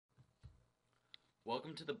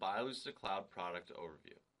Welcome to the Biolucida Cloud product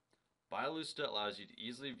overview. Biolucida allows you to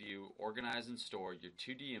easily view, organize, and store your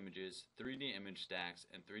 2D images, 3D image stacks,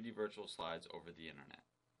 and 3D virtual slides over the internet.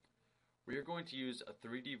 We are going to use a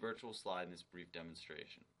 3D virtual slide in this brief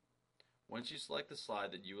demonstration. Once you select the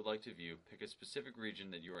slide that you would like to view, pick a specific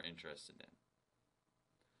region that you are interested in.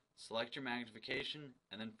 Select your magnification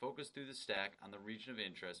and then focus through the stack on the region of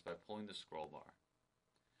interest by pulling the scroll bar.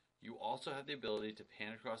 You also have the ability to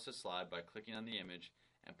pan across the slide by clicking on the image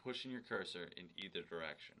and pushing your cursor in either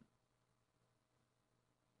direction.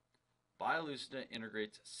 Biolucida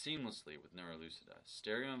integrates seamlessly with Neurolucida,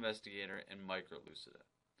 Stereo Investigator, and Microlucida.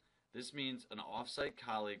 This means an off-site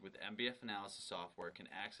colleague with MBF analysis software can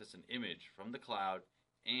access an image from the cloud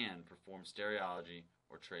and perform stereology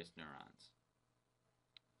or trace neurons.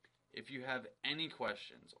 If you have any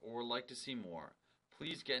questions or would like to see more,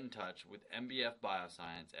 please get in touch with MBF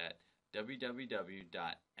Bioscience at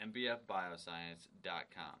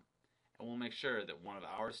www.mbfbioscience.com, and we'll make sure that one of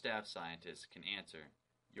our staff scientists can answer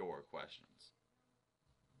your questions.